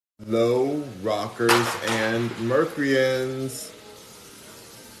Hello, rockers and Mercuryans.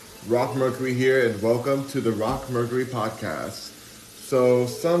 Rock Mercury here, and welcome to the Rock Mercury podcast. So,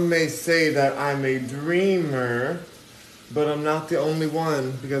 some may say that I'm a dreamer, but I'm not the only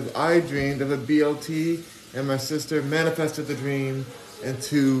one because I dreamed of a BLT, and my sister manifested the dream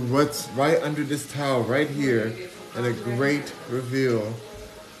into what's right under this towel right here, and a great reveal.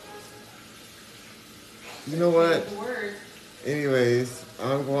 You know what? Anyways,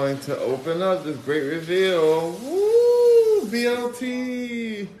 I'm going to open up this great reveal. Woo!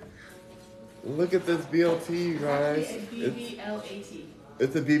 BLT! Look at this BLT, you guys. BBLAT.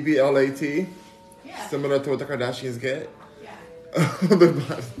 It's a BBLAT. Yeah. Similar to what the Kardashians get. Yeah.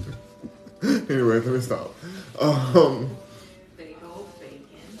 Anyways, let me stop.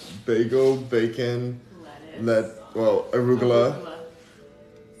 Bagel, bacon, Lettuce. arugula.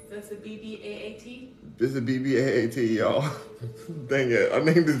 That's a BBAAT? This is a BBAAT, y'all. Dang it. I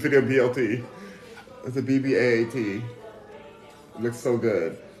named this video BLT. It's a BBAAT. Looks so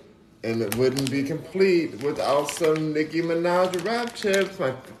good. And it wouldn't be complete without some Nicki Minaj rap chips.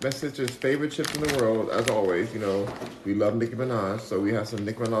 My sister's favorite chips in the world, as always. You know, we love Nicki Minaj. So we have some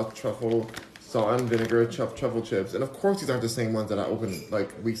Nicki Minaj truffle, salt and vinegar truffle chips. And of course, these aren't the same ones that I opened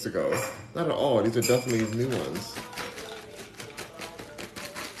like weeks ago. Not at all. These are definitely new ones.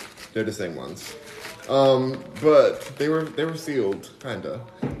 They're the same ones. But they were sealed, kinda.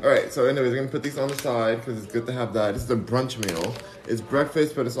 All right, so anyways, I'm gonna put these on the side because it's good to have that. This is a brunch meal. It's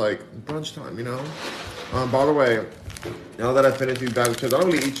breakfast, but it's like brunch time, you know? By the way, now that I finished these bags of chips, I don't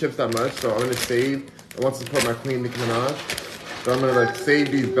really eat chips that much, so I'm gonna save. I want to support my queen, Nicki Minaj. So I'm gonna like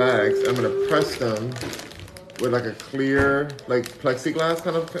save these bags. I'm gonna press them with like a clear, like plexiglass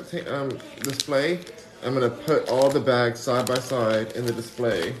kind of display. I'm gonna put all the bags side by side in the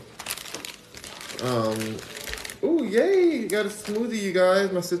display. Ooh, yay! You got a smoothie, you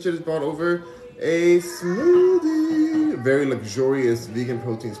guys. My sister just brought over a smoothie. Very luxurious vegan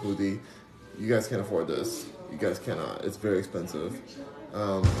protein smoothie. You guys can't afford this. You guys cannot. It's very expensive.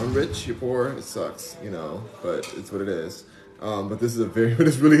 I'm rich, you're poor. It sucks, you know, but it's what it is. But this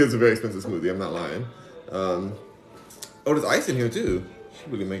really is a very expensive smoothie. I'm not lying. Oh, there's ice in here too. She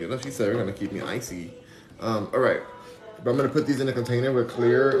really make it up. She said we're gonna keep me icy. All right. But I'm gonna put these in a container with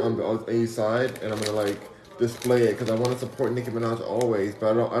clear on each side, and I'm gonna like display it because I want to support Nicki Minaj always.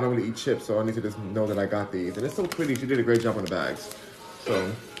 But I don't really eat chips, so I need to just know that I got these. And it's so pretty. She did a great job on the bags.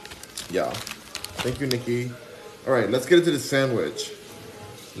 So yeah, thank you, Nicki. All right, let's get into the sandwich.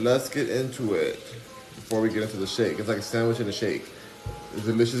 Let's get into it before we get into the shake. It's like a sandwich and a shake. A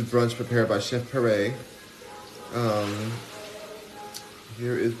delicious brunch prepared by Chef Pere.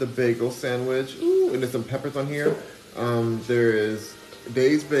 Here is the bagel sandwich. Ooh, and there's some peppers on here. There is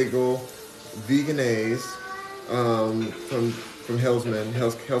Dave's Bagel, Veganaise, from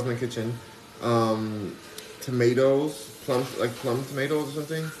Hellsman Kitchen. Tomatoes, plum tomatoes or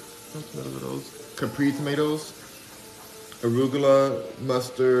something. What tomatoes are those? Capri tomatoes, arugula,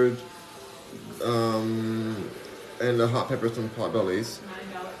 mustard, and the hot peppers from Potbellies.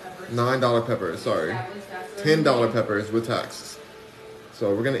 $9 peppers, sorry. $10 peppers with tax.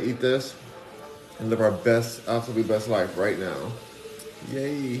 So we're gonna eat this and live our absolute best life right now.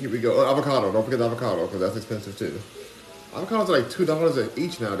 Yay, here we go. Oh, avocado, don't forget the avocado, because that's expensive too. Avocados are like $2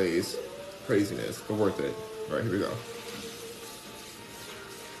 each nowadays. Craziness, but worth it. All right, here we go.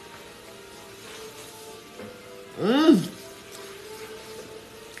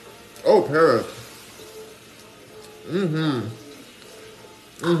 Oh, Paris.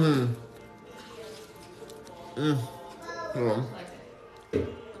 Hold on.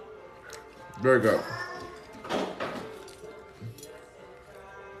 Very good.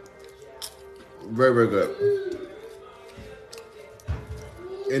 Very, very good.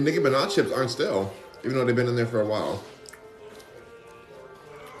 And Nicki Minaj chips aren't stale, even though they've been in there for a while.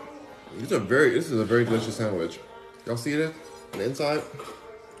 This is a very delicious sandwich. Y'all see it on the inside?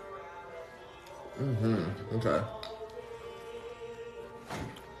 Okay.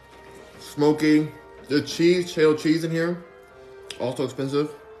 Smoky. The cheddar cheese in here, also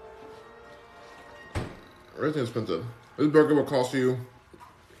expensive. Everything's expensive. This burger will cost you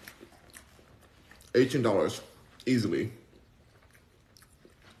 $18 easily.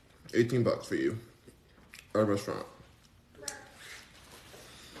 $18 for you at a restaurant.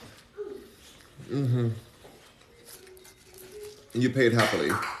 And you paid happily.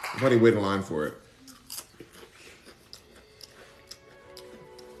 You probably wait in line for it.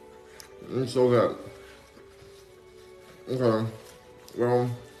 It's so good. Okay. Well,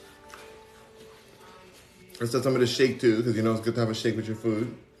 I said some of the shake too, because you know it's good to have a shake with your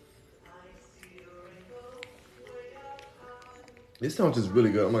food. This sandwich is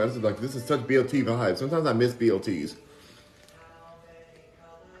really good. Oh my god, this is such BLT vibe. Sometimes I miss BLTs.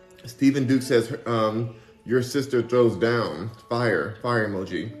 Stephen Duke says, your sister throws down. Fire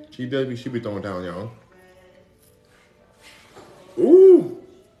emoji. She be throwing down, y'all. Ooh,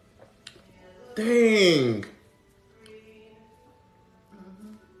 dang,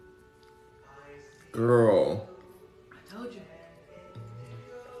 girl. I told you.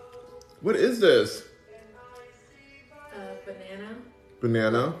 What is this? Banana.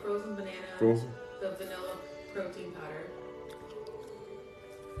 Banana. Frozen banana. Frozen. The vanilla protein powder.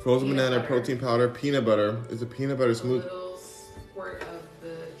 Frozen Peanut banana, butter. protein powder, peanut butter. It's a peanut butter A smoothie. little squirt of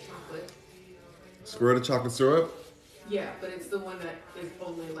the chocolate. Squirt of chocolate syrup. Yeah, but it's the one that is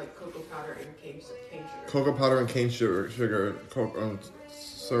only like cocoa powder and cane sugar. Cocoa powder and cane sugar, syrup,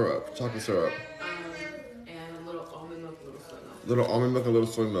 chocolate syrup. And a little almond milk, a little soy milk. Little almond milk, a little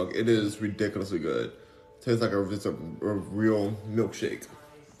soy milk. It is ridiculously good. Tastes like just a real milkshake.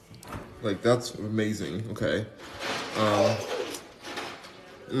 Like, that's amazing. Okay. I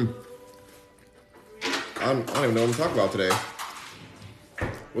don't even know what to talk about today.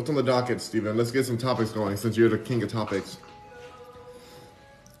 What's on the docket, Steven? Let's get some topics going since you're the king of topics.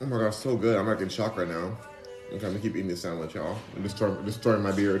 Oh my gosh, so good. I'm like in shock right now. Okay, I'm gonna keep eating this sandwich, y'all. I'm destroying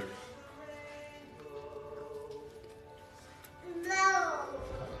my beard.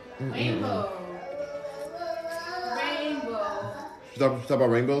 Rainbow. Rainbow. Talk about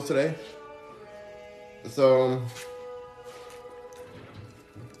rainbows today. So,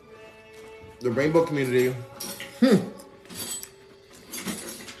 the rainbow community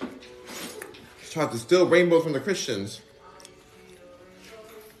tried to steal rainbows from the Christians.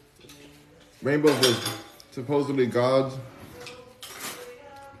 Rainbows was supposedly God's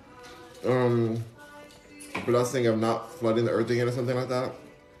blessing of not flooding the earth again or something like that.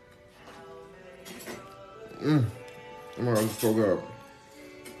 Oh my god, it's so good.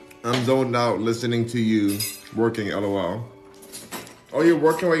 I'm zoned out listening to you working, LOL. Oh, you're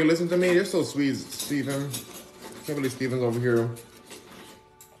working while you listen to me? You're so sweet, Steven. Can't believe Steven's over here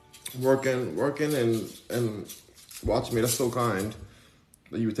working and watching me. That's so kind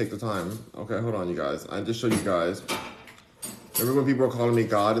that you would take the time. Okay, hold on, you guys. I just showed you guys. Remember when people are calling me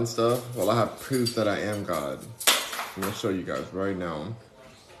God and stuff? Well, I have proof that I am God. I'm gonna show you guys right now.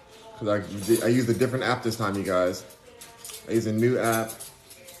 Because I used a different app this time, you guys. I used a new app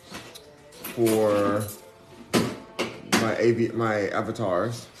for my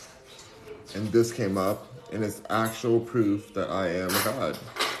avatars, and this came up, and it's actual proof that I am God.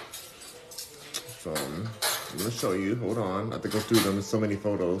 So I'm gonna show you. Hold on, I have to go through them. There's so many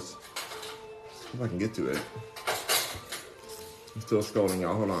photos. If I can get to it. I'm still scrolling,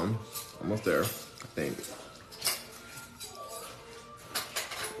 y'all. Hold on, almost there, I think.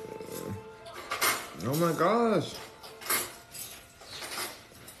 Oh my gosh.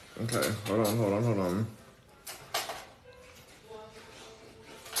 Okay, hold on.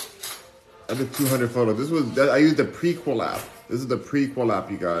 I did 200 photos. I used the prequel app. This is the prequel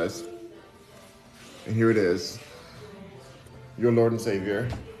app, you guys. And here it is. Your Lord and Savior.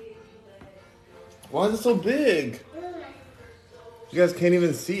 Why is it so big? You guys can't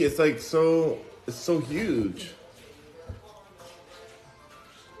even see. It's like it's so huge.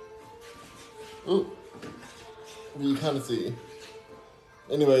 Ooh. You kind of see.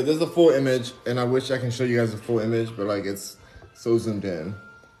 Anyway, there's a full image, and I wish I can show you guys the full image, but like it's so zoomed in.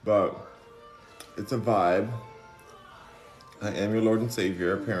 But it's a vibe. I am your Lord and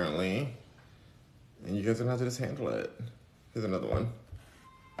Savior, apparently. And you guys are gonna have to just handle it. Here's another one.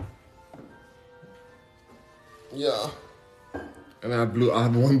 Yeah. And I have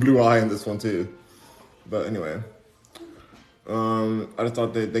one blue eye in this one too. But anyway. I just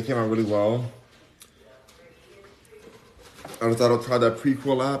thought they came out really well. I just thought I'll try that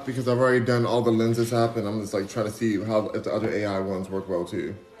prequel app because I've already done all the lenses app, and I'm just like trying to see if the other AI ones work well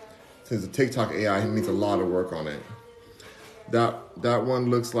too. Since the TikTok AI needs a lot of work on it. That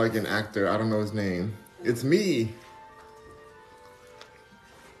one looks like an actor. I don't know his name. It's me.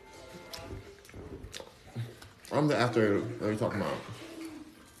 I'm the actor that you're talking about.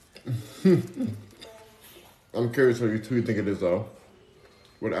 I'm curious who you think it is though.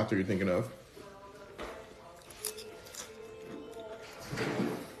 What actor you're thinking of?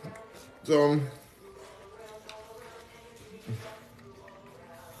 So,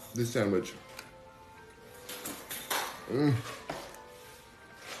 this sandwich. It's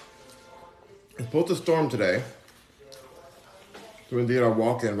supposed to storm today. So indeed I'll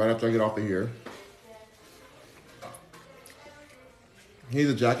walk in right after I get off of here. He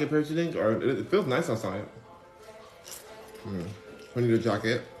needs a jacket, Percy, you think? Or it feels nice outside. I need a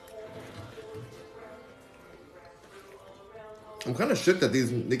jacket. I'm kind of shook that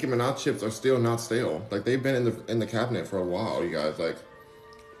these Nicki Minaj chips are still not stale. Like they've been in the cabinet for a while, you guys. Like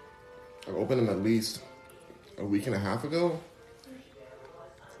I opened them at least a week and a half ago,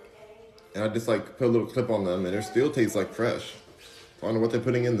 and I just like put a little clip on them, and they still taste like fresh. I don't know what they're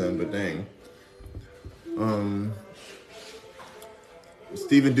putting in them, but dang.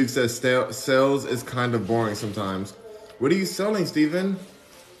 Stephen Duke says sales is kind of boring sometimes. What are you selling, Stephen?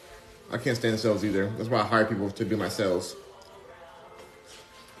 I can't stand sales either. That's why I hire people to do my sales.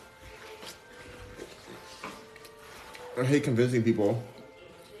 I hate convincing people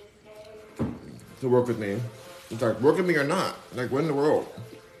to work with me. It's like, work with me or not. Like, what in the world?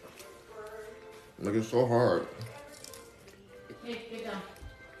 Like, it's so hard. Hey, get down.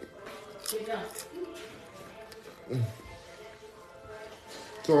 Get down.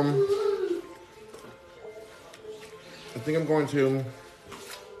 So, I think I'm going to...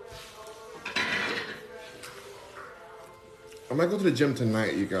 I might go to the gym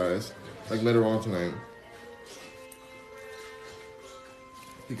tonight, you guys. Like, later on tonight.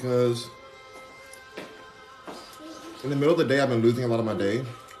 Because in the middle of the day, I've been losing a lot of my day.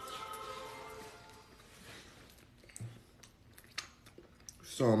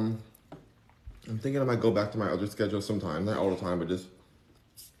 So I'm thinking I might go back to my other schedule sometime. Not all the time, but just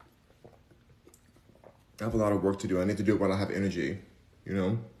I have a lot of work to do. I need to do it when I have energy, you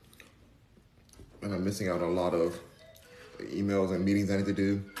know? And I'm missing out on a lot of emails and meetings I need to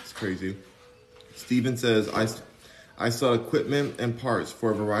do. It's crazy. Steven says, I sell equipment and parts for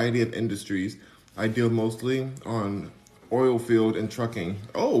a variety of industries. I deal mostly on oil field and trucking.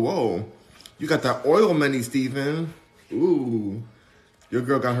 Oh, whoa. You got that oil money, Steven. Ooh. Your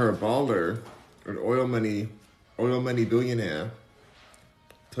girl got her a baller. An oil money billionaire.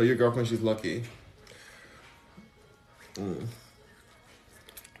 Tell your girlfriend she's lucky.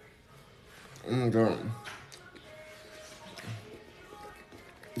 God.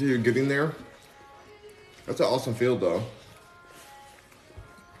 You're getting there? That's an awesome field, though.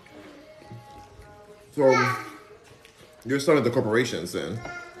 So, you're selling to corporations, then.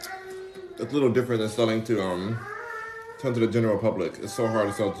 It's a little different than selling to the general public. It's so hard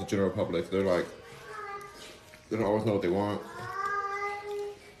to sell to the general public. They're like, they don't always know what they want.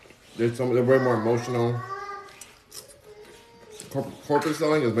 They're way more emotional. Corporate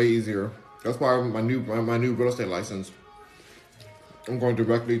selling is way easier. That's why my new real estate license, I'm going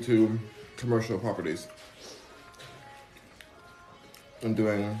directly to commercial properties. I'm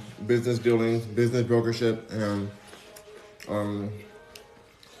doing business dealings, business brokership, and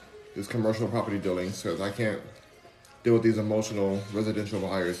just commercial property dealings because I can't deal with these emotional residential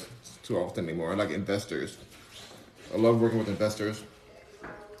buyers too often anymore. I like investors. I love working with investors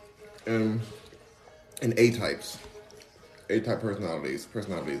and A-types. A-type personalities.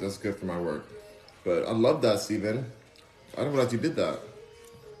 That's good for my work. But I love that, Steven. I didn't realize you did that.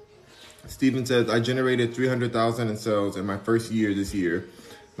 Steven says, I generated $300,000 in sales in my first year this year.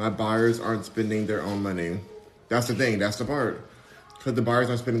 My buyers aren't spending their own money. That's the thing. That's the part. Because the buyers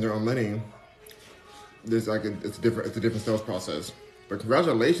aren't spending their own money, it's a different sales process. But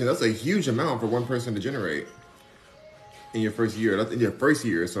congratulations, that's a huge amount for one person to generate in your first year. That's in your first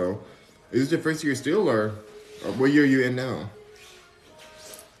year. So, is this your first year still, or what year are you in now?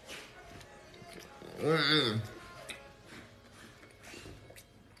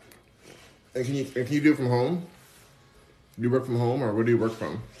 And can you do it from home? Do you work from home, or where do you work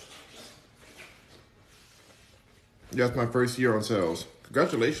from? Yeah, that's my first year on sales.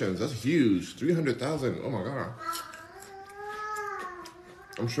 Congratulations, that's huge. 300,000. Oh my God.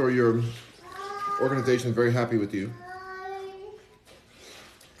 I'm sure your organization is very happy with you.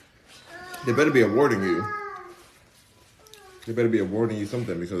 They better be awarding you. They better be awarding you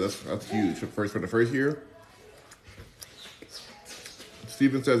something because that's huge for the first year.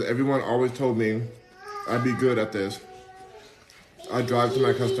 Steven says, everyone always told me I'd be good at this. I drive to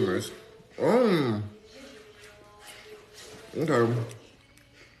my customers. Okay.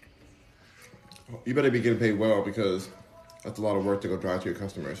 You better be getting paid well because that's a lot of work to go drive to your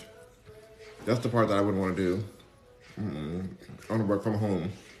customers. That's the part that I wouldn't want to do. I want to work from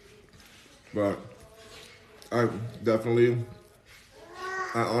home. But I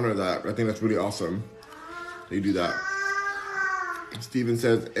honor that. I think that's really awesome that you do that. Steven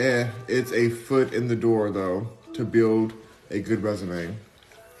says, it's a foot in the door, though, to build a good resume.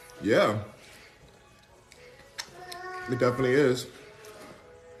 Yeah. It definitely is.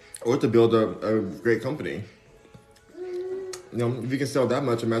 Or to build a great company. You know, if you can sell that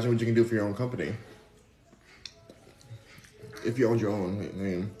much, imagine what you can do for your own company. If you own your own, I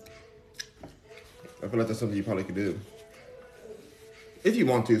mean, I feel like that's something you probably could do. If you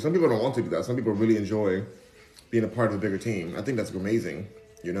want to. Some people don't want to do that. Some people really enjoy being a part of a bigger team. I think that's amazing,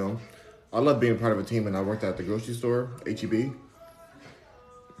 you know? I love being a part of a team, and I worked at the grocery store, HEB.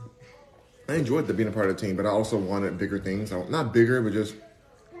 I enjoyed being a part of the team, but I also wanted bigger things. Not bigger, but just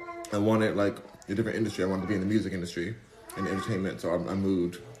I wanted like a different industry. I wanted to be in the music industry and entertainment, so I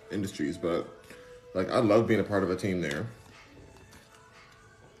moved industries. But like I love being a part of a team there.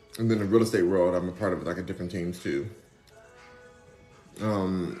 And then the real estate world, I'm a part of like a different teams too.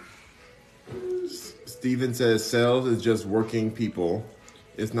 Steven says sales is just working people.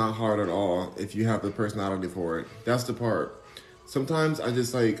 It's not hard at all if you have the personality for it. That's the part. Sometimes I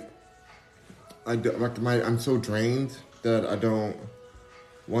just like I'm so drained that I don't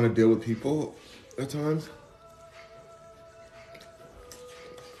want to deal with people at times.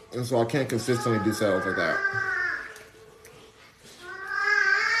 And so I can't consistently do sales like that.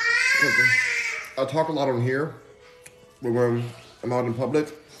 I talk a lot on here, but when I'm out in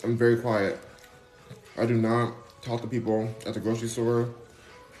public, I'm very quiet. I do not talk to people at the grocery store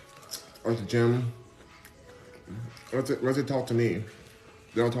or at the gym. Unless they talk to me,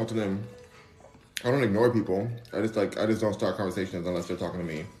 they don't talk to them. I don't ignore people. I just don't start conversations unless they're talking to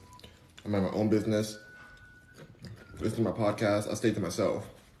me. I'm in my own business. Listen to my podcast. I stay to myself.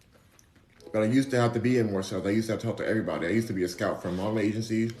 But I used to have to be in more sales. I used to have to talk to everybody. I used to be a scout for a modeling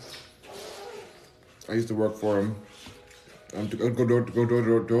agency. I used to work for them. To go door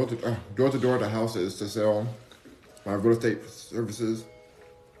to door to houses to sell my real estate services.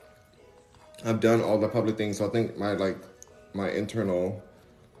 I've done all the public things, so I think my internal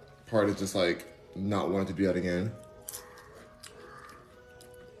part is just like not wanting to do that again.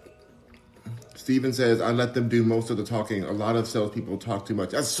 Steven says, I let them do most of the talking. A lot of salespeople talk too much.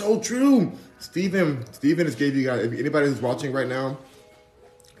 That's so true. Steven has gave you guys, if anybody who's watching right now,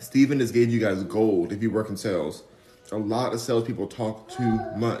 Steven has gave you guys gold if you work in sales. A lot of salespeople talk too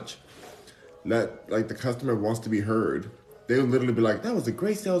much. The customer wants to be heard. They'll literally be like, that was a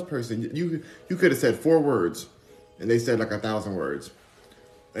great salesperson. You could have said 4 words, and they said like 1,000 words.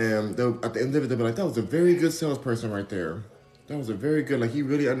 And at the end of it, they'll be like, that was a very good salesperson right there. That was a very good, like he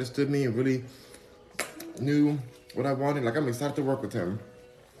really understood me and really knew what I wanted. Like I'm excited to work with him.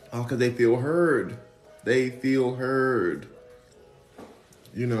 Oh, because they feel heard. They feel heard.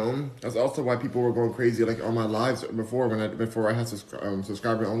 You know, that's also why people were going crazy like on my lives before I had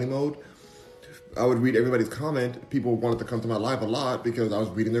subscriber only mode. I would read everybody's comment. People wanted to come to my live a lot because I was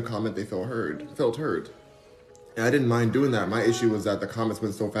reading their comment. They felt heard. And I didn't mind doing that. My issue was that the comments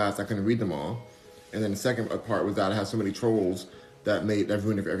went so fast I couldn't read them all. And then the second part was that I had so many trolls that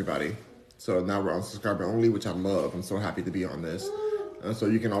ruined it for everybody. So now we're on subscriber only, which I love. I'm so happy to be on this. So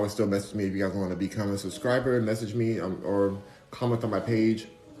you can always still message me if you guys want to become a subscriber. Message me or comment on my page.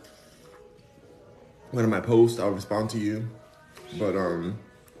 One of my posts, I'll respond to you. But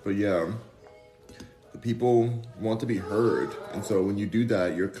yeah, the people want to be heard, and so when you do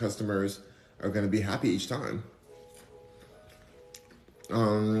that, your customers are going to be happy each time.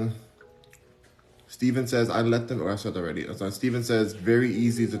 Steven says, I let them. Oh, I said already. Steven says, very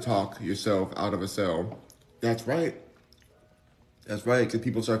easy to talk yourself out of a sale. That's right. That's right. Because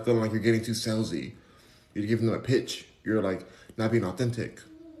people start feeling like you're getting too salesy. You're giving them a pitch. You're like not being authentic.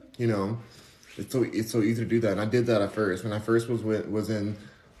 You know, it's so easy to do that. And I did that at first. When I first was in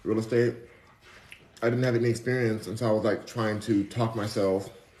real estate, I didn't have any experience, and so I was like trying to talk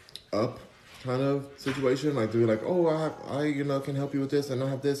myself up, kind of situation. Like to be like, oh, I can help you with this, and I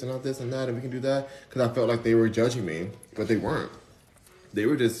have this, and I have this, and that, and we can do that. Because I felt like they were judging me, but they weren't. They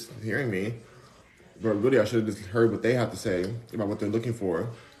were just hearing me. But really, I should have just heard what they have to say about what they're looking for,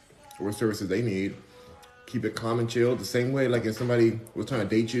 or what services they need. Keep it calm and chill. The same way, like if somebody was trying to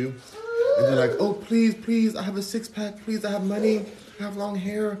date you, and they're like, oh, please, I have a 6-pack. Please, I have money. I have long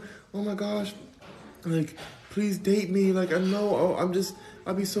hair. Oh my gosh. Like, please date me. Like, I know. Oh,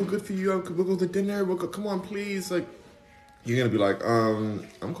 I'll be so good for you. We'll go to dinner. Come on, please. Like, you're gonna be like,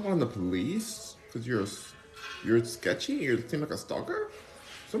 I'm calling the police because you're sketchy. You seem like a stalker.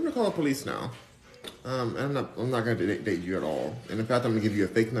 So I'm gonna call the police now. And I'm not gonna date you at all. And in fact, I'm gonna give you a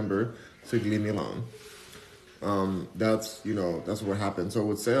fake number so you can leave me alone. That's what happens. So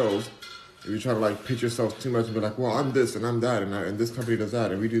with sales, if you try to like pitch yourself too much and be like, well, I'm this and I'm that, and this company does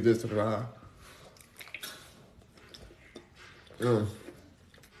that, and we do this,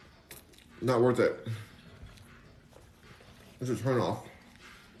 not worth it. It's a turn off.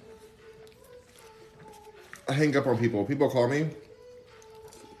 I hang up on people. People call me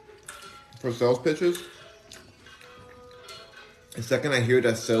for sales pitches. The second I hear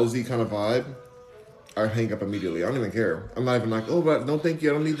that salesy kind of vibe, I hang up immediately. I don't even care. I'm not even like, oh, but no, thank you.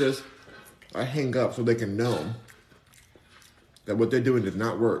 I don't need this. I hang up so they can know that what they're doing did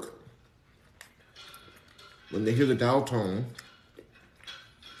not work. when they hear the dial tone,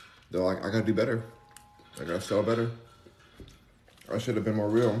 they're like, I gotta do better. I gotta sell better. I should have been more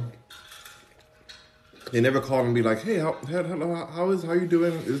real. They never call and be like, hey, how you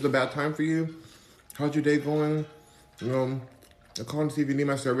doing? Is it a bad time for you? How's your day going? You know, I'm calling to see if you need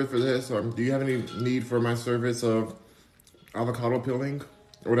my service for this, or do you have any need for my service of avocado peeling?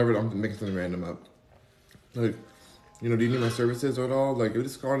 Or whatever, I'm making something random up. Like, you know, do you need my services at all? Like,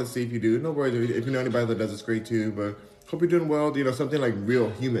 just calling to see if you do. No worries, if you know anybody that does, it's great too, but hope you're doing well. You know, something like real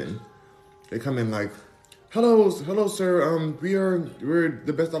human. They come in like, hello, sir. We're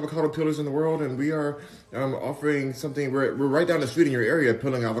the best avocado peelers in the world, and we are offering something. We're right down the street in your area,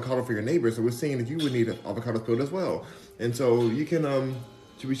 peeling avocado for your neighbors. So we're seeing that you would need avocados peeled as well. And so you can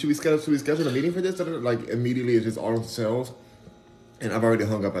should we schedule a meeting for this? Like immediately, it's just all sales, and I've already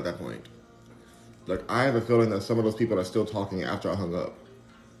hung up at that point. Like I have a feeling that some of those people are still talking after I hung up.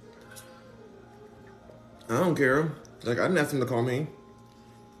 I don't care. Like I didn't ask them to call me.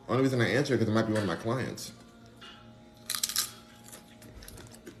 Only reason I answer because it might be one of my clients.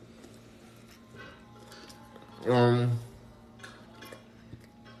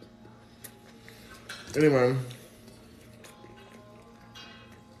 Anyway,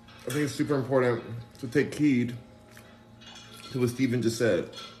 I think it's super important to take heed to what Steven just said.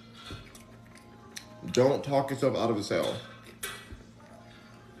 Don't talk yourself out of a sale.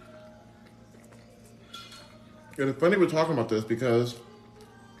 And it's funny we're talking about this because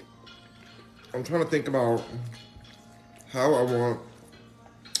I'm trying to think about how I want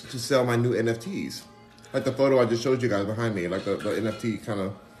to sell my new NFTs. Like the photo I just showed you guys behind me, like the NFT kind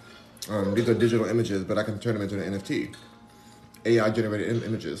of, these are digital images, but I can turn them into an NFT. AI generated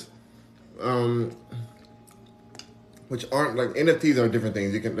images. Which aren't, like NFTs are different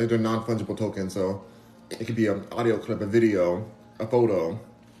things. They're non-fungible tokens, so it could be an audio clip, a video, a photo,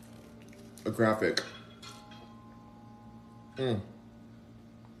 a graphic. Hold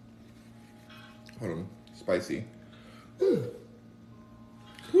on, spicy.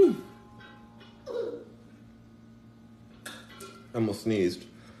 I almost sneezed.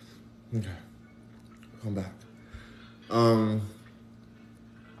 Okay, come back. But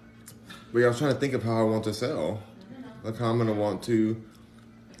yeah, I was trying to think of how I want to sell, like how I'm gonna want to,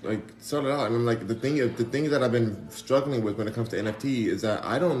 like sell it out. And I'm like, the thing that I've been struggling with when it comes to NFT is that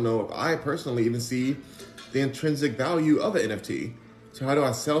I don't know if I personally even see the intrinsic value of an NFT. So how do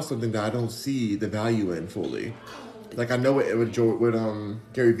I sell something that I don't see the value in fully? Like I know what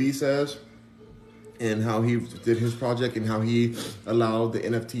Gary Vee says, and how he did his project, and how he allowed the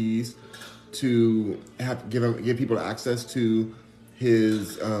NFTs to give people access to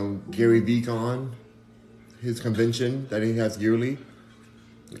his Gary Vee Con, his convention that he has yearly.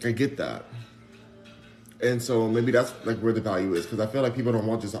 Like I get that, and so maybe that's like where the value is, because I feel like people don't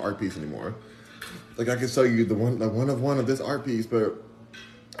want just an art piece anymore. Like I can sell you the one of this art piece, but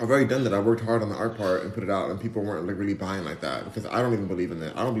I've already done that. I worked hard on the art part and put it out, and people weren't like really buying like that because I don't even believe in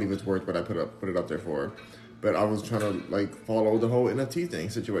it. I don't believe it's worth what I put it up there for. But I was trying to like follow the whole NFT thing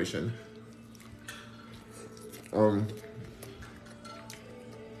situation. I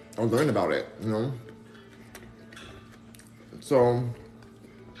learned about it, you know. So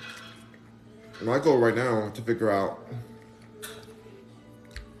my goal right now is to figure out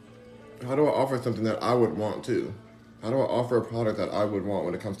how do I offer something that I would want to. How do I offer a product that I would want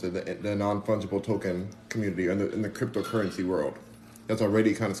when it comes to the non-fungible token community and in the cryptocurrency world? That's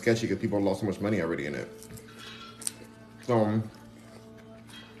already kind of sketchy because people lost so much money already in it. So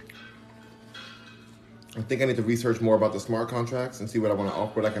I think I need to research more about the smart contracts and see what I want to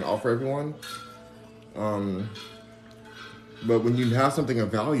offer, what I can offer everyone. But when you have something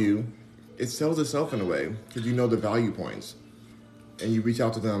of value, it sells itself in a way because you know the value points, and you reach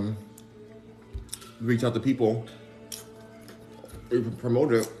out to them, reach out to people. You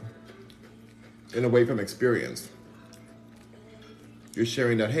promote it in a way from experience. You're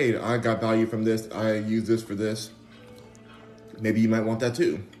sharing that, hey, I got value from this. I use this for this. Maybe you might want that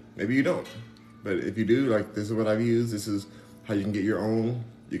too. Maybe you don't. But if you do, like, this is what I've used. This is how you can get your own.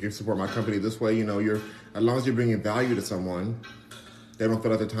 You can support my company this way. You know, as long as you're bringing value to someone, they don't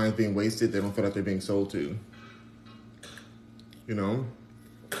feel like their time's being wasted. They don't feel like they're being sold to. You know,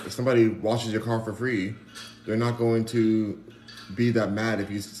 if somebody washes your car for free, they're not going to be that mad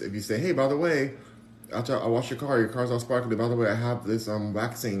if you say, hey, by the way, after I wash your car's all sparkly. By the way, I have this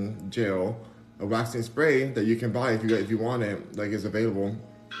waxing gel, a waxing spray that you can buy if you want it, like it's available.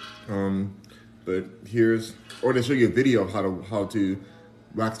 But or they show you a video of how to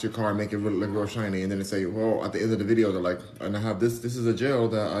wax your car and make it look real shiny, and then they say, well, at the end of the video, they're like, and I have this is a gel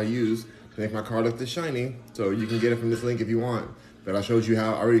that I use to make my car look this shiny, so you can get it from this link if you want. But I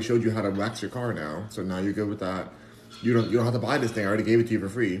already showed you how to wax your car now. So now you're good with that. You don't have to buy this thing. I already gave it to you for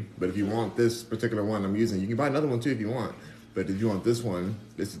free. But if you want this particular one I'm using, you can buy another one too if you want. But if you want this one,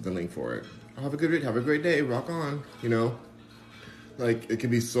 this is the link for it. Have a great day. Rock on. You know, like it can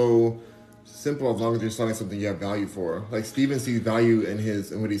be so simple as long as you're selling something you have value for. Like Steven sees value in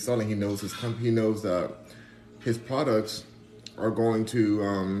what he's selling. He knows he knows that his products are going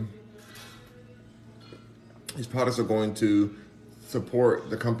to support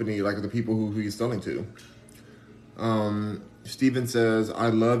the company, like the people who he's selling to. Steven says, I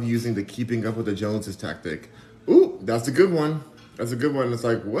love using the keeping up with the Joneses tactic. Ooh, that's a good one. That's a good one. It's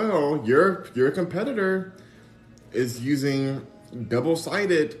like, well, your competitor is using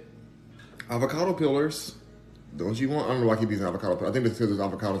double-sided avocado peelers. Don't you want? I don't know why I keep using avocado peelers. I think it's because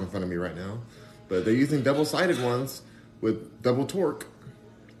there's avocados in front of me right now. But they're using double-sided ones with double torque.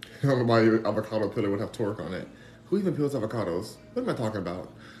 I don't know why your avocado peeler would have torque on it. Who even peels avocados? What am I talking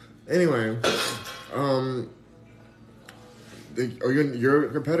about? Anyway, your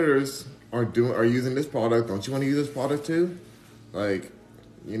competitors are using this product. Don't you want to use this product too? Like,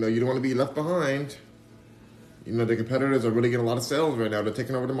 you know, you don't want to be left behind. You know, the competitors are really getting a lot of sales right now. They're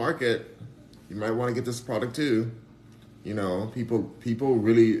taking over the market. You might want to get this product too. You know, people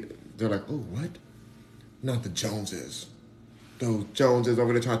really, they're like, oh, what? Not the Joneses. Those Joneses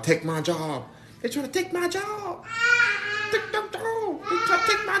over there trying to take my job. They're trying to take my job. They're trying to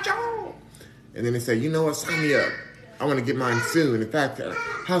take my job. And then they say, you know what, sign me up. I want to get mine soon. In fact,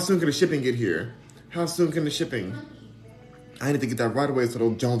 how soon can the shipping get here? How soon can the shipping? I need to get that right away so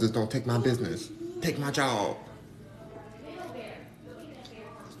those Joneses don't take my business. Take my job.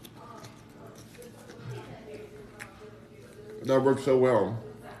 That works so well.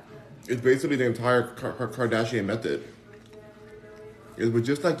 It's basically the entire Kardashian method. It was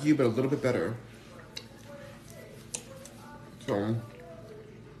just like you, but a little bit better. So,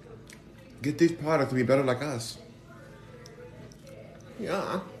 get these products to be better like us.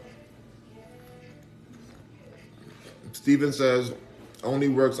 Yeah. Steven says, only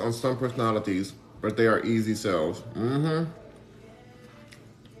works on some personalities, but they are easy sells. Mm-hmm.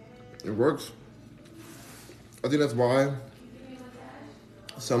 It works. I think that's why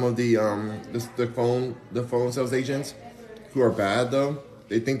some of the phone sales agents who are bad though,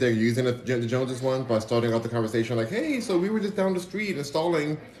 they think they're using the Joneses one by starting off the conversation like, hey, so we were just down the street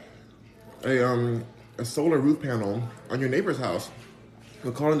installing a solar roof panel on your neighbor's house.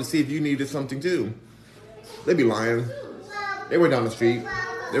 We're calling to see if you needed something too. They'd be lying. They were down the street.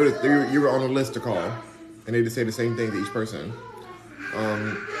 You were on a list to call, and they just say the same thing to each person.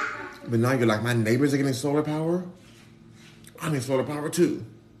 But now you're like, my neighbors are getting solar power. I need solar power too.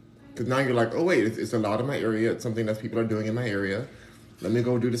 Because now you're like, oh wait, it's allowed in my area. It's something that people are doing in my area. Let me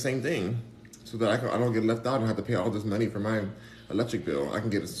go do the same thing, so that I don't get left out and have to pay all this money for my electric bill. I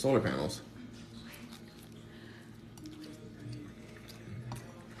can get solar panels.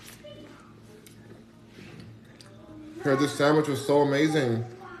 Here, this sandwich was so amazing.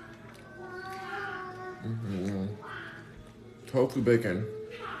 Mm-hmm. Tofu bacon.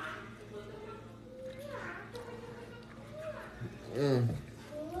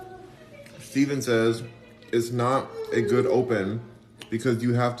 Steven says it's not a good open because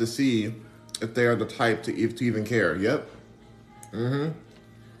you have to see if they are the type to even care. Yep. You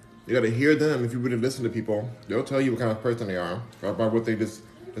got to hear them. If you really listen to people, they'll tell you what kind of person they are by what the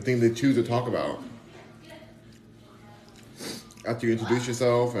thing they choose to talk about. After you introduce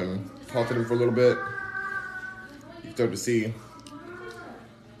yourself and talk to them for a little bit, you start to see.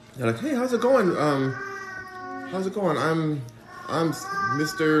 They're like, hey, how's it going? How's it going? I'm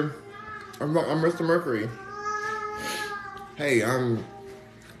Mr. Mercury. Hey, I'm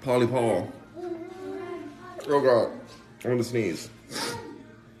Polly Paul. Oh God, I want to sneeze.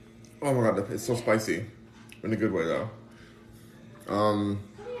 Oh my God, it's so spicy. In a good way though. I'm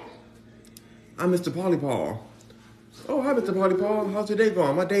Mr. Polly Paul. Oh, hi, Mr. Polly Paul. How's your day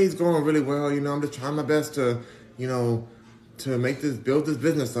going? My day's going really well. You know, I'm just trying my best to, you know, to build this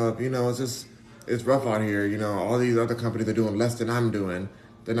business up. You know, it's rough out here. You know, all these other companies are doing less than I'm doing.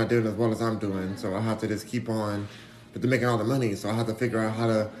 They're not doing as well as I'm doing. So I have to just keep on, but they're making all the money. So I have to figure out how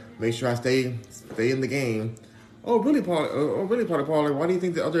to make sure I stay in the game. Oh, really, Paul? Oh, really, Polly Paul? Like, why do you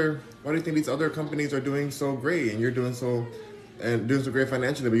think these other companies are doing so great and you're doing so great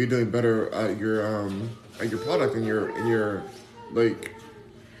financially, but you're doing better at your product and your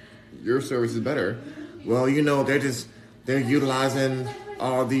service is better? Well, you know, they're utilizing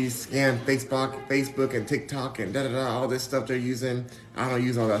all these scam Facebook and TikTok and all this stuff they're using. I don't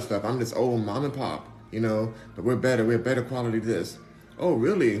use all that stuff. I'm just old mom and pop, you know, but we're better quality than this. Oh,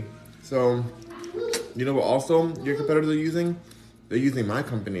 really? So, you know what also your competitors are using? they're using my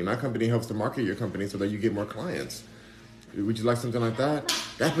company. My company helps to market your company so that you get more clients. Would you like something like that?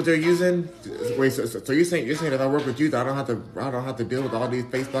 That's what they're using. Wait, so you're saying if I work with you, that I don't have to deal with all these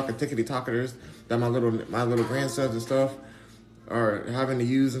Facebook and tickety talkers that my little grandsons and stuff are having to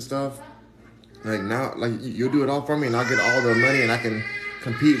use and stuff. Like now, like you'll do it all for me, and I'll get all the money, and I can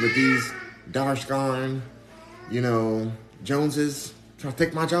compete with these Darshgone, Joneses trying to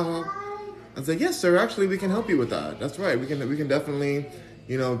take my job. I said, yes, sir. Actually, we can help you with that. That's right. We can definitely,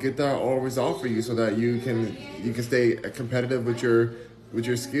 get that all resolved for you so that you can stay competitive with your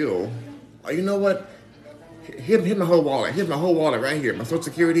skill. Oh, you know what? Here's my whole wallet. Here's my whole wallet right here. My Social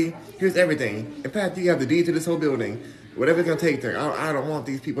Security. Here's everything. In fact, you have the deed to this whole building. Whatever it's gonna take there. I don't want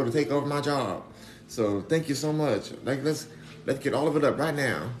these people to take over my job. So thank you so much. Like let's get all of it up right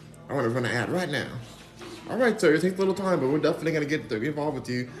now. I want to run an ad right now. All right, sir. It takes a little time, but we're definitely gonna get involved with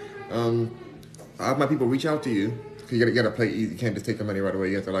you. I have my people reach out to you. You gotta play easy. You can't just take the money right away.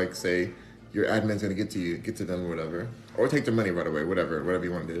 You have to say your admin's gonna get to them or whatever, or take the money right away. Whatever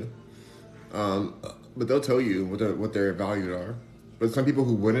you want to do. But they'll tell you what their values are. But some people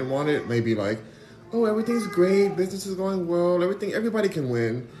who wouldn't want it may be like, oh, everything's great, business is going well, everybody can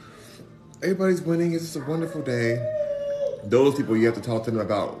win. Everybody's winning, it's just a wonderful day. Those people, you have to talk to them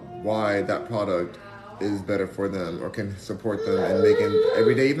about why that product is better for them or can support them and making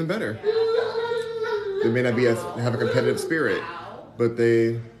every day even better. They may not have a competitive spirit, but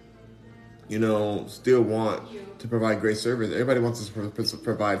they, still want to provide great service. Everybody wants to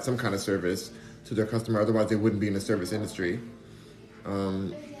provide some kind of service to their customer, otherwise they wouldn't be in the service industry.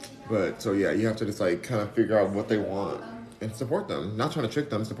 But so yeah, you have to just kind of figure out what they want and support them. Not trying to trick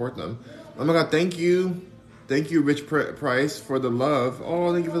them, support them. Oh my God, thank you, Rich Price, for the love.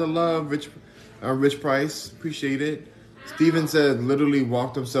 Oh, thank you for the love, Rich Price. Appreciate it. Steven said literally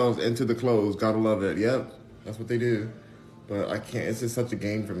walk themselves into the clothes. Gotta love it. Yep, that's what they do. But I can't. It's just such a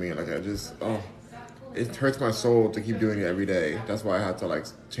game for me. It hurts my soul to keep doing it every day. That's why I have to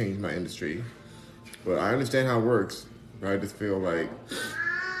change my industry. But I understand how it works. But I just feel like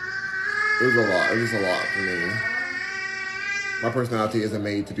it was a lot. It was a lot for me. My personality isn't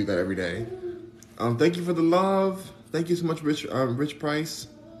made to do that every day. Thank you for the love. Thank you so much, Rich Price.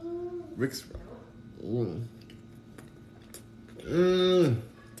 Rick's.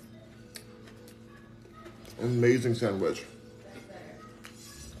 Amazing sandwich.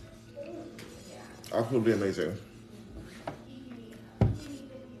 Absolutely amazing. I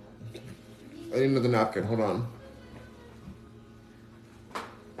need another napkin. Hold on.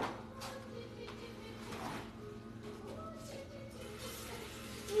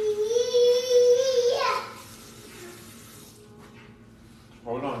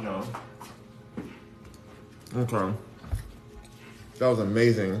 Hold on, y'all. Okay. That was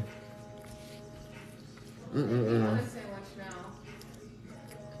amazing. I want to say much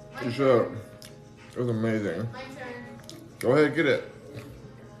now. You should. It was amazing. My turn. Go ahead, get it.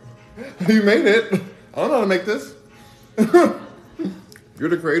 You made it. I don't know how to make this. You're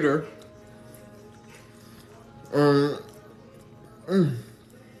the creator.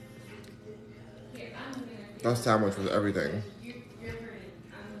 That sandwich was everything.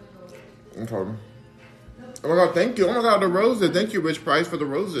 Okay. Oh my God, thank you. Oh my God, the roses. Thank you, Rich Price, for the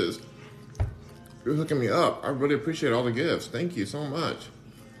roses. You're hooking me up. I really appreciate all the gifts. Thank you so much.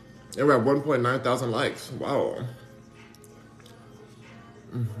 And we're at 1.9 thousand likes. Wow.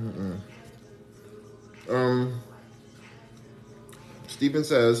 Stephen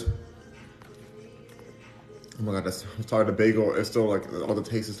says, oh my God, I'm sorry, the bagel is still all the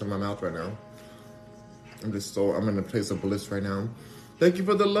taste is in my mouth right now. I'm in a place of bliss right now. Thank you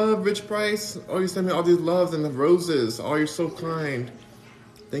for the love, Rich Price. Oh, you sent me all these loves and the roses. Oh, you're so kind.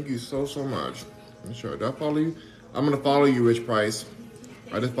 Thank you so much. I'm sure. Do I follow you? I'm going to follow you, Rich Price.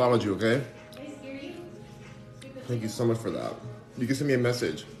 I just followed you, okay? Thank you so much for that. You can send me a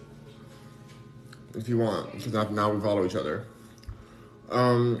message if you want, because now we follow each other.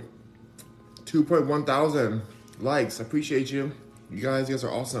 2.1 thousand likes. I appreciate you. You guys are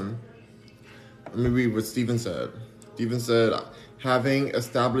awesome. Let me read what Steven said. Steven said, having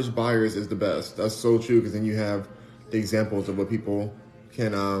established buyers is the best. That's so true, because then you have the examples of what people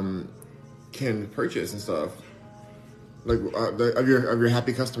can purchase and stuff. Of your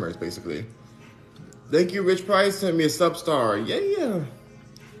happy customers, basically. Thank you, Rich Price. Sent me a sub-star. Yeah.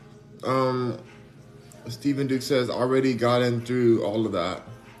 Stephen Duke says, already gotten through all of that.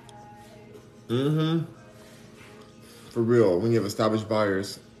 For real, when you have established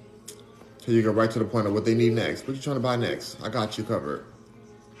buyers, so you go right to the point of what they need next. What you trying to buy next? I got you covered.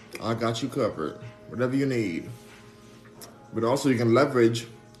 Whatever you need. But also you can leverage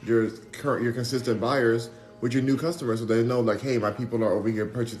your consistent buyers with your new customers, so they know like, hey, my people are over here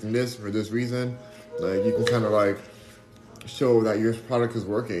purchasing this for this reason. Like you can kind of like show that your product is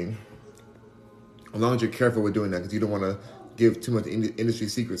working, as long as you're careful with doing that, because you don't want to give too much industry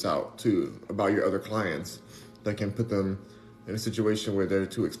secrets out too about your other clients that can put them in a situation where they're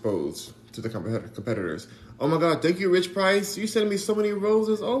too exposed to the competitors. Oh my God, thank you, Rich Price. You sent me so many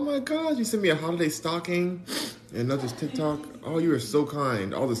roses. Oh my God, you sent me a holiday stocking and not just TikTok. Oh, you are so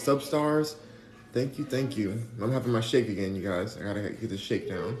kind. All the sub stars. Thank you, thank you. I'm having my shake again, you guys. I gotta get this shake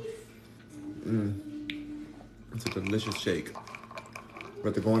down. It's a delicious shake.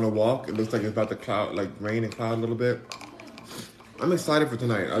 But to go on a walk, it looks like it's about to rain and cloud a little bit. I'm excited for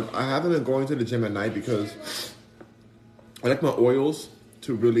tonight. I haven't been going to the gym at night because I like my oils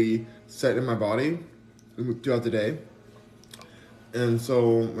to really set in my body throughout the day. And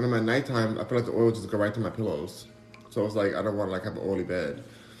so when I'm at nighttime, I feel like the oil just go right to my pillows. So it's like I don't want to like have an oily bed.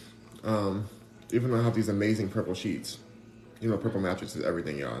 Even though I have these amazing purple sheets. You know, purple mattress is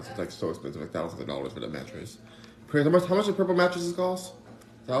everything, y'all. It's like so expensive, like thousands of dollars for that mattress. How much do purple mattresses cost?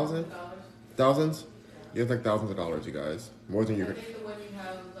 Thousands? Thousands? Yeah, it's like thousands of dollars, you guys. More than you. I think the one you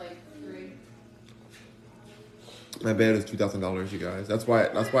have is like 3. My bed is $2,000, you guys. That's why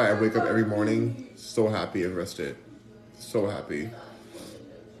I wake up every morning so happy and rested, so happy.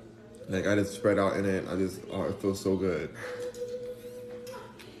 Like I just spread out in it. It feels so good.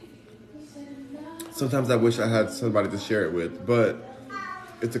 Sometimes I wish I had somebody to share it with, but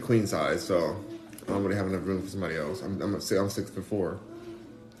it's a queen size, so I don't really have enough room for somebody else. I'm 6'4",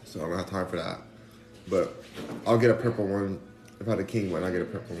 so I don't have time for that. But I'll get a purple one. If I had a king one, I'll get a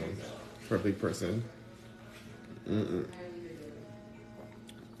purple one for a big person.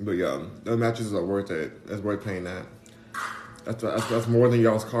 But yeah, the mattresses are worth it. It's worth paying that. That's more than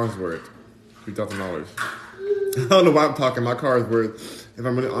y'all's car's worth. $3,000. I don't know why I'm talking. My car is worth, if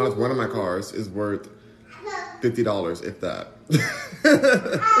I'm really honest, one of my cars is worth $50, if that.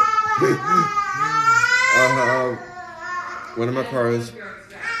 One of my cars.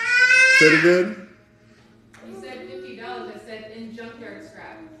 Say it again. You said $50. I said in junkyard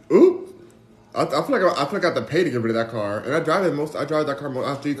scrap. Oop. I feel like I have to pay to get rid of that car, and I drive that car most. I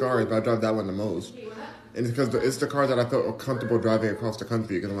have 3 cars, but I drive that one the most. And it's because it's the car that I felt comfortable driving across the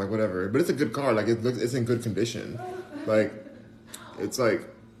country. Because I'm like, whatever. But it's a good car. Like it's in good condition. Like it's a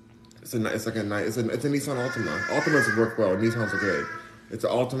Nissan Altima. Altimas work well. Nissans are good. It's an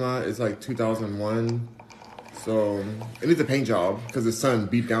Altima. It's like 2001. So it needs a paint job because the sun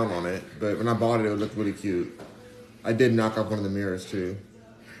beat down on it. But when I bought it looked really cute. I did knock off one of the mirrors too.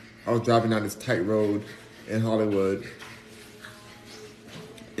 I was driving down this tight road in Hollywood,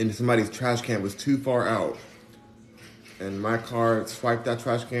 and somebody's trash can was too far out, and my car swiped that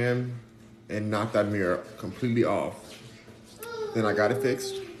trash can and knocked that mirror completely off. Then I got it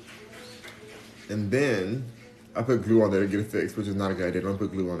fixed, and then I put glue on there to get it fixed, which is not a good idea. Don't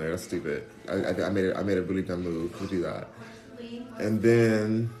put glue on there. That's stupid. I made a really dumb move to do that. And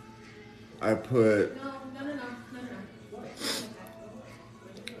then I put.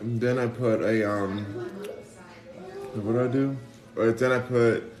 And then I put a what did I do? Then I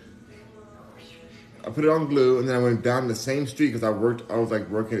put it on glue, and then I went down the same street because I was like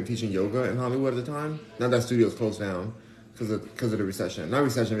working and teaching yoga in Hollywood at the time. Now that studio's closed down because of the recession. Not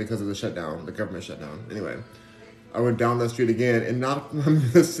recession, because of the shutdown, the government shutdown. Anyway, I went down that street again and knocked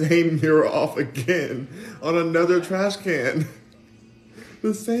the same mirror off again on another trash can.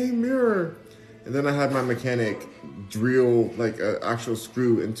 The same mirror. And then I had my mechanic drill like an actual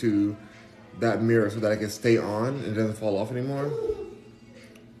screw into that mirror so that I can stay on and it doesn't fall off anymore.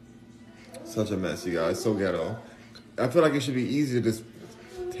 Such a mess, you guys. So ghetto. I feel like it should be easy to just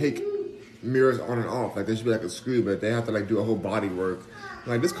take mirrors on and off. Like there should be like a screw, but they have to like do a whole body work.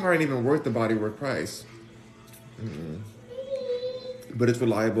 Like this car ain't even worth the body work price. But it's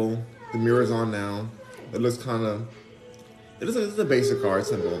reliable. The mirror's on now. It looks kind of. It's a basic car. It's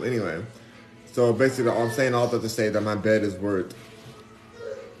simple. Anyway. So basically, I'm saying all that to say that my bed is worth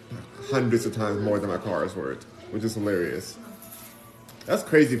hundreds of times more than my car is worth, which is hilarious. That's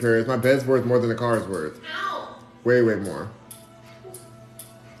crazy, Paris. My bed's worth more than the car is worth. Ow. Way, way more.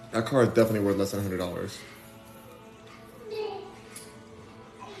 That car is definitely worth less than $100.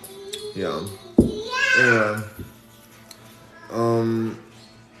 Yeah.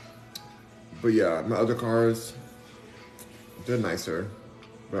 But yeah, my other cars, they're nicer.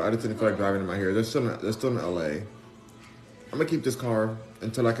 But I just didn't feel like driving in my hair. They're still in LA. I'm gonna keep this car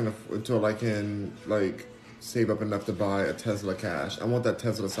until I can like save up enough to buy a Tesla cash. I want that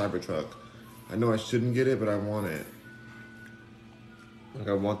Tesla Cybertruck. I know I shouldn't get it, but I want it. Like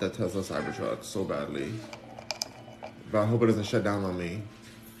I want that Tesla Cybertruck so badly. But I hope it doesn't shut down on me.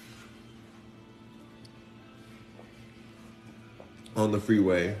 on the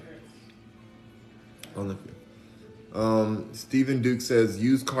freeway. On the Stephen Duke says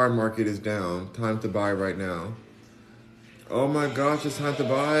used car market is down. Time to buy right now. Oh my gosh, it's time to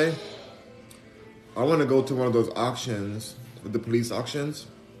buy. I want to go to one of those auctions, the police auctions,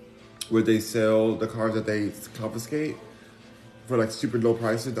 where they sell the cars that they confiscate for like super low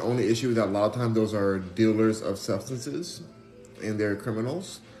prices. The only issue is that a lot of times those are dealers of substances and they're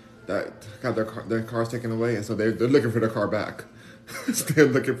criminals that got their cars taken away, and so they're looking for their car back. They're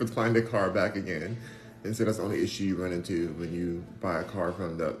looking for to find their car back again. And so that's the only issue you run into when you buy a car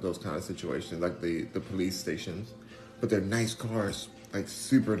from those kind of situations, like the police stations. But they're nice cars, like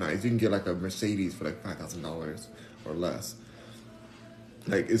super nice. You can get like a Mercedes for like $5,000 or less.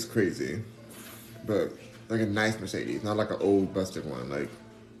 Like, it's crazy. But like a nice Mercedes, not like an old busted one. Like,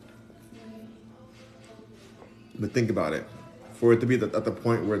 but think about it. For it to be at the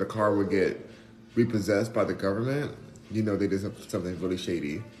point where the car would get repossessed by the government, you know they did something really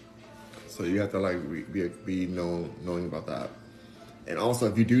shady. So you have to like be knowing about that. And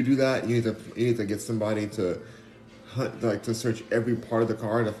also, if you do that, you need to get somebody to hunt, like to search every part of the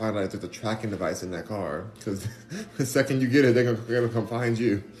car to find out if there's a tracking device in that car. Because the second you get it, they're gonna come find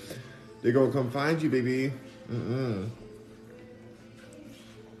you. They're gonna come find you, baby.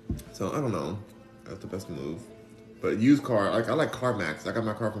 So I don't know. That's the best move. But used car, like I like CarMax. I got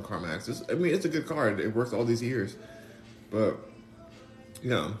my car from CarMax. It's a good car. It works all these years. But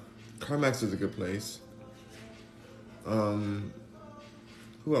yeah, CarMax is a good place. Who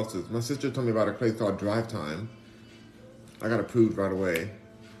else is? My sister told me about a place called Drive Time. I got approved right away.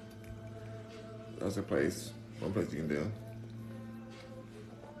 That's a place. One place you can do.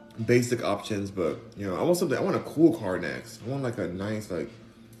 Basic options, but you know, I want something. I want a cool car next. I want like a nice like.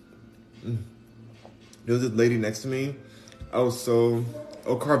 There was this lady next to me.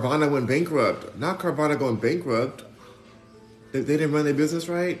 Carvana went bankrupt. Not Carvana going bankrupt. They didn't run their business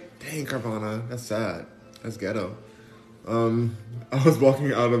right? Dang, Carvana. That's sad. That's ghetto. I was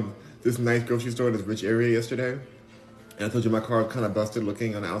walking out of this nice grocery store in this rich area yesterday. And I told you my car was kind of busted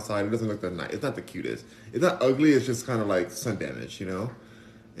looking on the outside. It doesn't look that nice. It's not the cutest. It's not ugly. It's just kind of like sun damage, you know?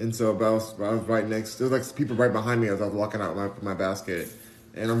 And so I was right next. There was like people right behind me as I was walking out my basket.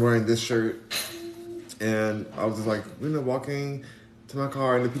 And I'm wearing this shirt. And I was just like, walking to my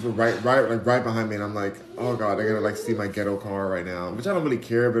car, and the people right behind me, and I'm like, oh god, they're gonna like see my ghetto car right now, which I don't really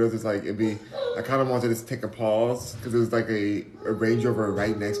care, but it was just like I kind of wanted to just take a pause because it was like a Range Rover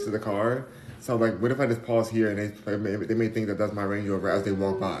right next to the car. So I'm like, what if I just pause here and they may think that that's my Range Rover as they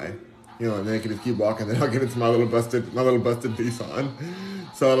walk by, and then they can just keep walking, then I'll get into my little busted Nissan.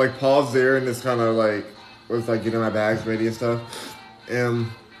 So I like paused there and just kind of like was like getting my bags ready and stuff, and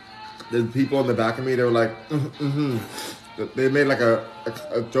the people in the back of me, they were like, They made like a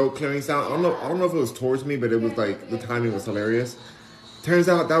joke clearing sound. I don't know if it was towards me, but it was like the timing was hilarious. Turns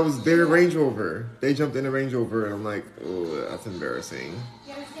out that was their Range Rover. They jumped in a Range Rover, and I'm like, oh, that's embarrassing.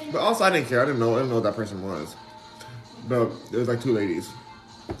 But also, I didn't care. I didn't know who that person was. But there was like two ladies.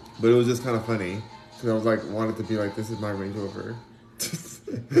 But it was just kind of funny because I was like, wanted to be like, this is my Range Rover.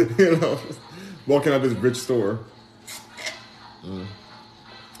 Walking out of this rich store.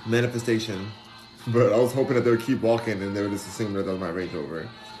 Manifestation. But I was hoping that they would keep walking and they would just assume that was my Range Rover.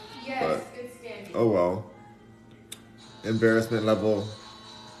 Yes, but, it's standing. Oh well. Embarrassment level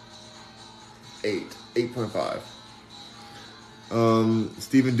 8.5.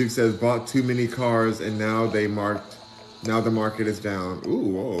 Stephen Duke says bought too many cars and now the market is down. Ooh,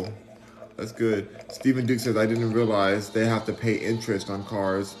 whoa. That's good. Stephen Duke says I didn't realize they have to pay interest on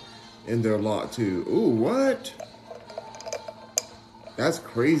cars in their lot too. Ooh, what? That's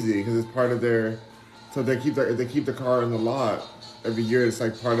crazy because it's part of their. So they keep the car in the lot every year. It's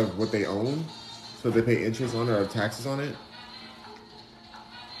like part of what they own, so they pay interest on it or taxes on it.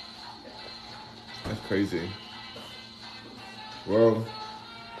 That's crazy. Well,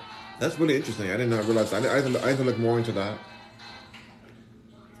 that's really interesting. I did not realize that. I had to look more into that.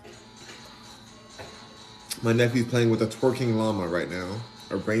 My nephew's playing with a twerking llama right now,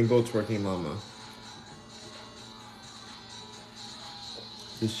 a rainbow twerking llama.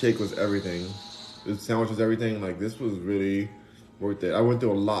 This shake was everything. This sandwich was everything. Like, this was really worth it. I went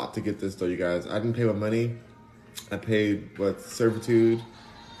through a lot to get this, though, you guys. I didn't pay with money. I paid with servitude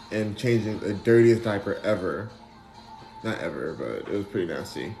and changing the dirtiest diaper ever. Not ever, but it was pretty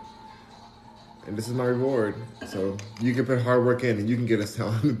nasty. And this is my reward. So you can put hard work in and you can get a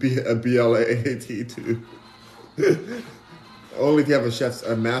BLAT too. Only if you have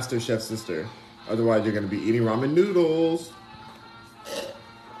a master chef sister. Otherwise, you're going to be eating ramen noodles.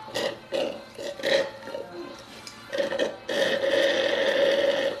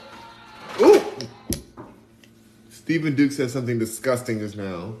 Stephen Duke said something disgusting just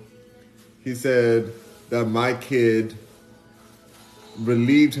now. He said that my kid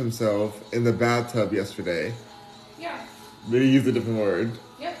relieved himself in the bathtub yesterday. Yeah. But he used a different word.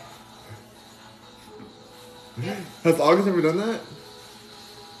 Yep. Has August ever done that?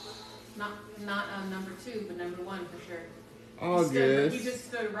 Not number 2, but number 1 for sure. August. He just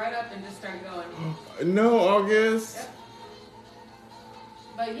stood right up and just started going. No, August. Yep.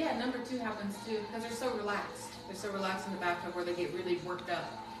 But yeah, number 2 happens too because they're so relaxed. They're so relaxed in the bathtub where they get really worked up.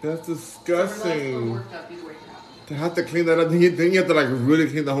 That's So disgusting. relaxed or worked up, either way can happen. To have to clean that up, then you have to like really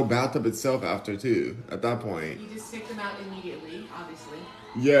clean the whole bathtub itself after too. At that point. You just take them out immediately, obviously.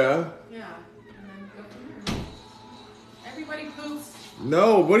 Yeah. Yeah, and then go from there. Everybody poops.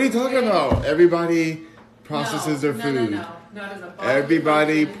 No, what are you talking about? Everybody processes their food. No, it is a bodily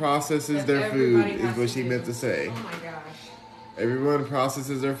Everybody function processes that their food everybody is has what to she do. meant to say. Oh my gosh. Everyone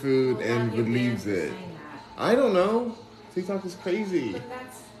processes their food Well, and not you relieves for it. saying that. I don't know. TikTok is crazy. But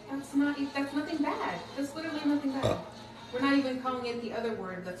that's nothing bad. That's literally nothing bad. We're not even calling it the other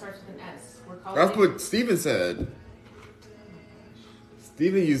word that starts with an S. We're calling That's it. what Steven said.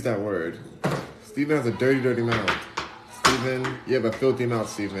 Steven used that word. Steven has a dirty, dirty mouth. Steven, you have a filthy mouth,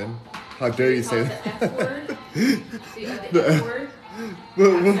 Steven. How dare you say that? The F word. The F word.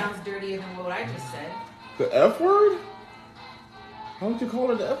 That sounds dirtier than what I just said. The F word? How would you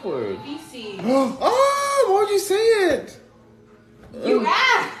call it the F word? Feces. Oh, why would you say it? You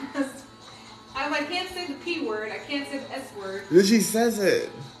asked. I can't say the P word. I can't say the S word. Then she says it.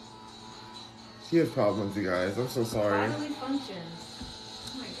 She has problems, you guys. I'm so sorry. Bodily functions.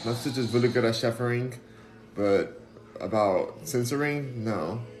 Oh my My god. sister's really good at chefing, but about censoring,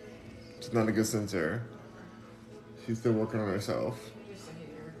 no. She's not a good censor. She's still working on herself. You're just a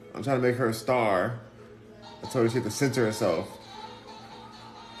hater. I'm trying to make her a star. I told her she had to censor herself.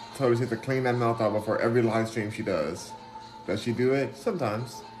 I told her she had to clean that mouth out before every live stream she does. Does she do it?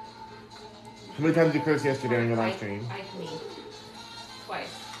 Sometimes. How many times did you curse yesterday on your live stream? Me. Twice.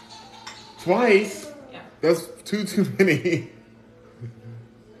 Twice? Yeah. That's too many.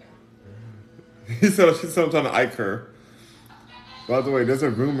 She said I'm trying to Ike her. By the way, there's a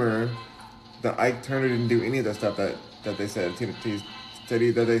rumor that Ike Turner didn't do any of the stuff that they said.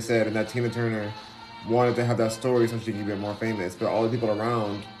 That they said, and that Tina Turner wanted to have that story so she could get more famous. But all the people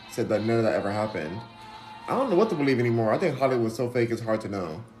around said that none of that ever happened. I don't know what to believe anymore. I think Hollywood's so fake it's hard to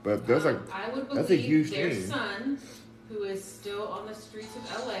know. But there's I would believe that's a huge their thing. son, who is still on the streets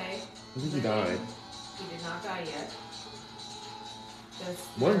of LA. I think he died. He did not die yet.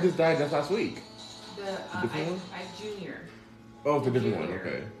 One just died just last week. The different one? Ike Jr. Oh, it's a different one. Junior.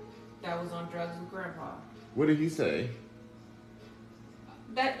 Okay. That was on drugs with Grandpa. What did he say?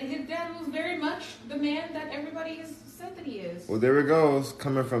 That his dad was very much the man that everybody has said that he is. Well, there it goes.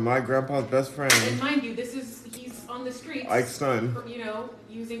 Coming from my grandpa's best friend, And mind you, he's on the streets. Ike's son.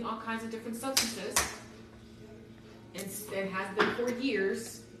 Using all kinds of different substances. And has been for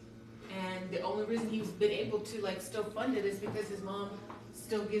years. And the only reason he's been able to still fund it is because his mom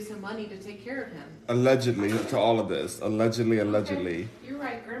still gives him money to take care of him. Allegedly, to all of this. Allegedly. Okay. You're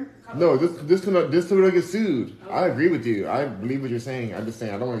right, Grim. No, this will not get sued. Okay. I agree with you. I believe what you're saying. I'm just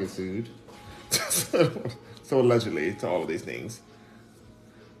saying I don't want to get sued. So allegedly to all of these things.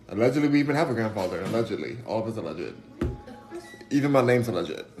 Allegedly, we even have a grandfather. Allegedly, all of us alleged. Even my name's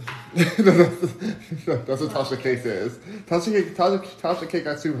alleged. That's what Tasha K says. Tasha K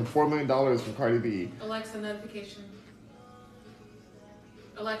got sued for $4 million from Cardi B. Alexa, notification.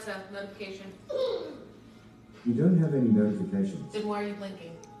 Alexa, notification. You don't have any notifications. Then why are you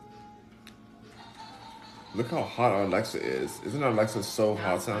blinking? Look how hot our Alexa is. Isn't our Alexa so Now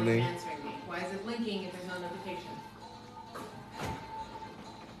hot it's not sounding? answering me. Why is it blinking if there's no notification?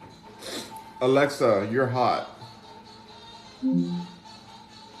 Alexa, you're hot. You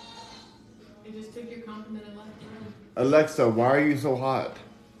just took your compliment and left the room. Alexa, why are you so hot?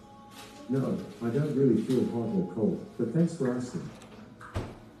 No, I don't really feel hot or cold, but thanks for asking.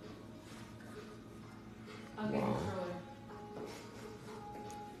 I'll get Wow.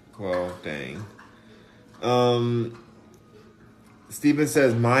 the controller. Well, dang. Steven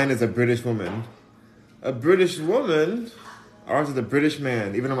says mine is a British woman. A British woman? Ours is a British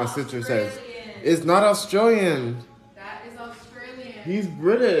man, even though my sister says Australian. it's not Australian. That is Australian. He's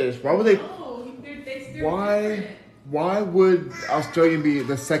British. Why would they? No, they're Why? different. Why would Australian be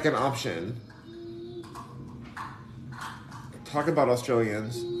the second option? Talk about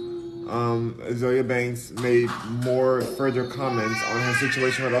Australians. Azealia Banks made more further comments on her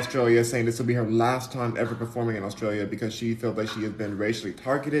situation with Australia, saying this will be her last time ever performing in Australia because she felt like she has been racially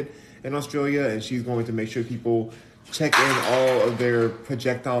targeted in Australia, and she's going to make sure people check in all of their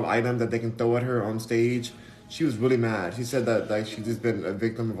projectile items that they can throw at her on stage. she was really mad. She said that like she's just been a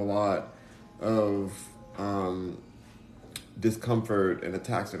victim of a lot of discomfort and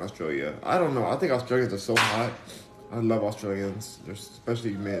attacks in Australia. I don't know. I think Australians are so hot. I love Australians. There's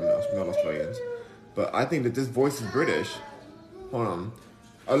especially male Australians. But I think that this voice is British. Hold on.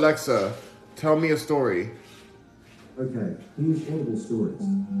 Alexa, tell me a story. Okay, here's Audible Stories.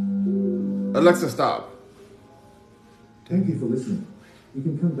 Alexa, stop. Thank you for listening. You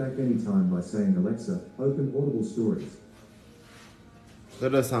can come back anytime by saying, Alexa, open Audible Stories.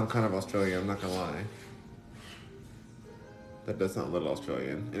 That does sound kind of Australian, I'm not gonna lie. That does sound a little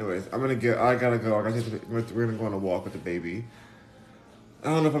Australian. Anyways, I gotta go. We're gonna go on a walk with the baby. I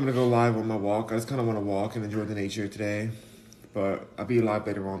don't know if I'm gonna go live on my walk. I just kinda wanna walk and enjoy the nature today. But I'll be live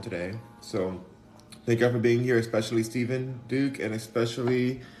later on today. So thank y'all for being here, especially Stephen Duke, and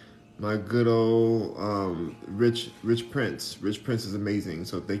especially my good old Rich Prince. Rich Prince is amazing.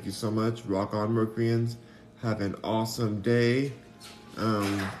 So thank you so much. Rock on, Mercuryans. Have an awesome day.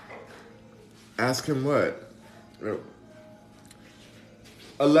 Ask him what?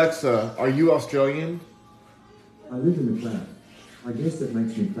 Alexa, are you Australian? I live in the cloud. I guess that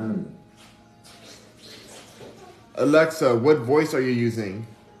makes me cloudy. Alexa, what voice are you using?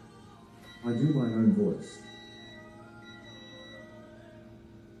 I do my own voice.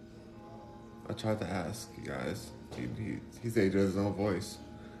 I tried to ask you guys. He said he does his own voice.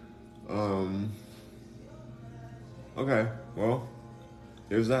 Okay, well,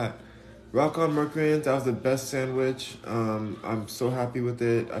 there's that. Rock on, Mercuryans. That was the best sandwich. I'm so happy with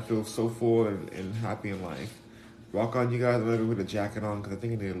it. I feel so full and happy in life. Rock on, you guys. I'm gonna go put a jacket on because I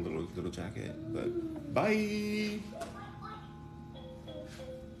think I need a little jacket. But bye.